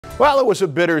Well, it was a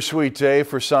bittersweet day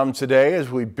for some today as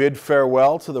we bid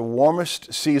farewell to the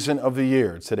warmest season of the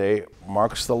year. Today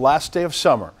marks the last day of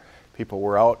summer. People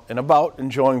were out and about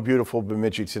enjoying beautiful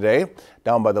Bemidji today.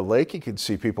 Down by the lake, you could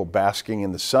see people basking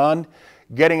in the sun,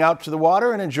 getting out to the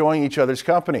water and enjoying each other's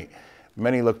company.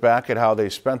 Many look back at how they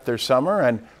spent their summer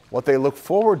and what they look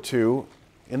forward to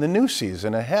in the new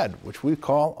season ahead, which we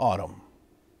call autumn.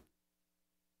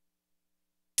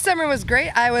 Summer was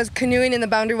great. I was canoeing in the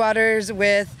Boundary Waters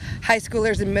with high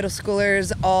schoolers and middle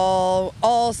schoolers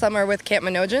all summer with Camp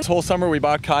Minojan. This whole summer we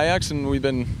bought kayaks and we've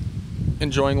been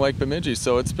enjoying Lake Bemidji,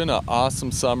 so it's been an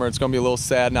awesome summer. It's going to be a little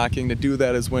sad not getting to do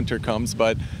that as winter comes,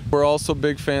 but we're also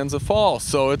big fans of fall,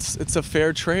 so it's a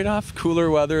fair trade-off.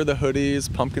 Cooler weather, the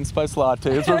hoodies, pumpkin spice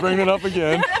lattes, we're bringing it up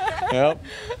again. Yep.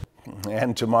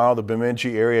 And tomorrow, the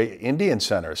Bemidji Area Indian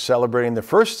Center is celebrating the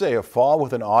first day of fall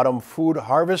with an autumn food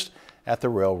harvest at the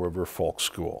Rail River Folk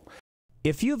School.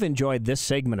 If you've enjoyed this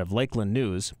segment of Lakeland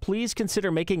News, please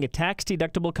consider making a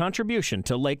tax-deductible contribution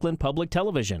to Lakeland Public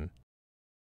Television.